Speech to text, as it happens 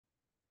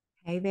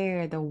Hey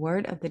there, the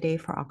word of the day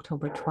for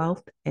October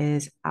 12th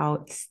is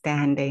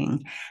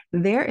outstanding.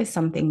 There is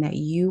something that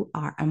you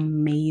are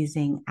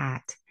amazing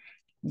at.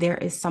 There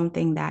is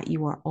something that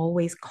you are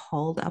always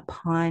called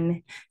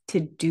upon to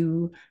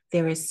do.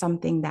 There is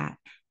something that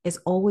is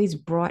always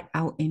brought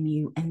out in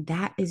you, and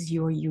that is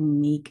your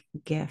unique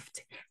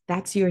gift.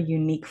 That's your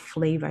unique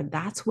flavor.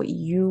 That's what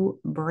you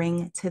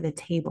bring to the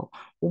table.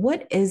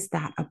 What is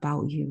that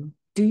about you?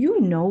 Do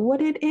you know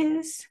what it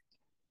is?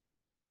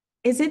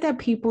 Is it that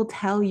people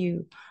tell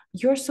you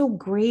you're so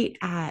great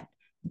at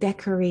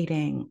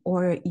decorating,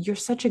 or you're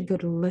such a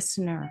good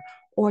listener,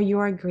 or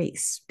you're a great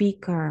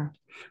speaker,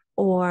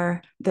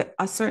 or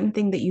a certain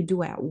thing that you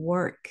do at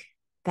work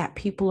that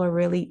people are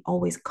really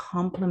always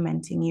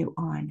complimenting you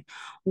on?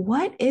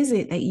 What is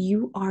it that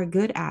you are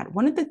good at?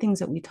 One of the things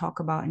that we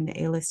talk about in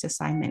the A-list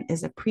assignment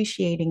is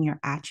appreciating your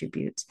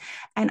attributes.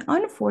 And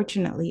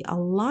unfortunately, a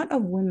lot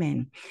of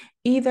women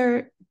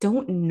either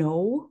don't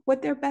know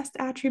what their best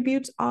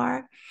attributes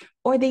are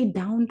or they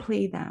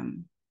downplay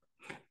them.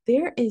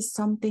 There is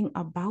something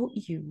about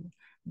you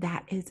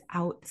that is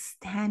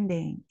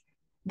outstanding.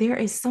 There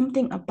is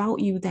something about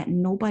you that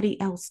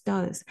nobody else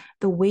does,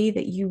 the way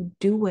that you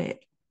do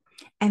it.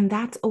 And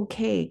that's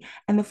okay.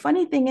 And the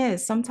funny thing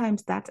is,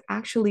 sometimes that's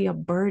actually a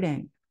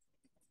burden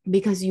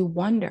because you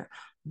wonder,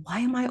 why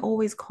am I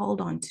always called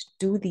on to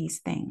do these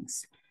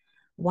things?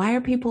 Why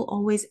are people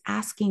always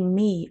asking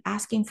me,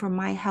 asking for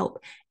my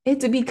help?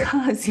 It's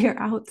because you're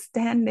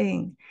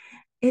outstanding.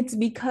 It's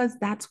because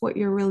that's what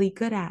you're really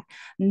good at.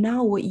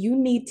 Now, what you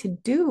need to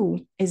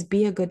do is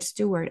be a good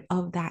steward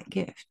of that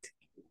gift.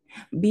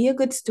 Be a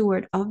good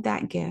steward of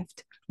that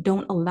gift.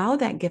 Don't allow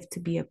that gift to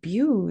be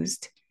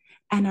abused,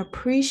 and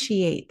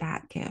appreciate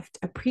that gift.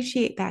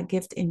 Appreciate that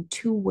gift in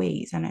two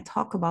ways. And I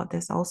talk about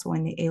this also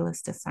in the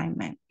A-list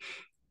assignment.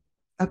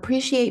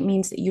 Appreciate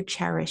means that you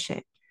cherish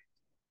it,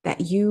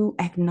 that you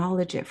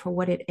acknowledge it for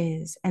what it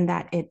is, and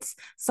that it's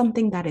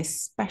something that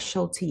is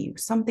special to you,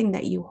 something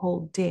that you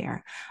hold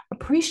dear.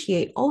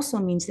 Appreciate also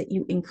means that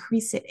you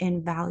increase it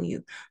in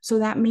value. So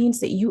that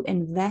means that you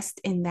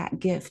invest in that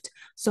gift.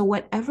 So,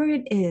 whatever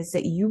it is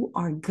that you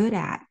are good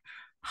at,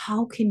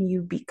 how can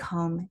you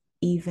become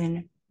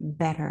even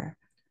better?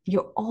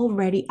 You're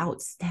already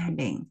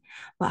outstanding,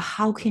 but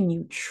how can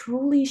you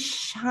truly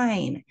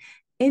shine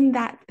in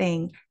that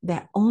thing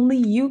that only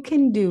you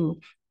can do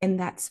in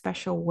that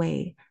special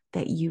way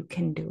that you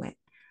can do it?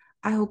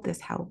 I hope this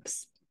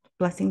helps.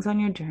 Blessings on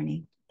your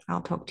journey.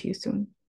 I'll talk to you soon.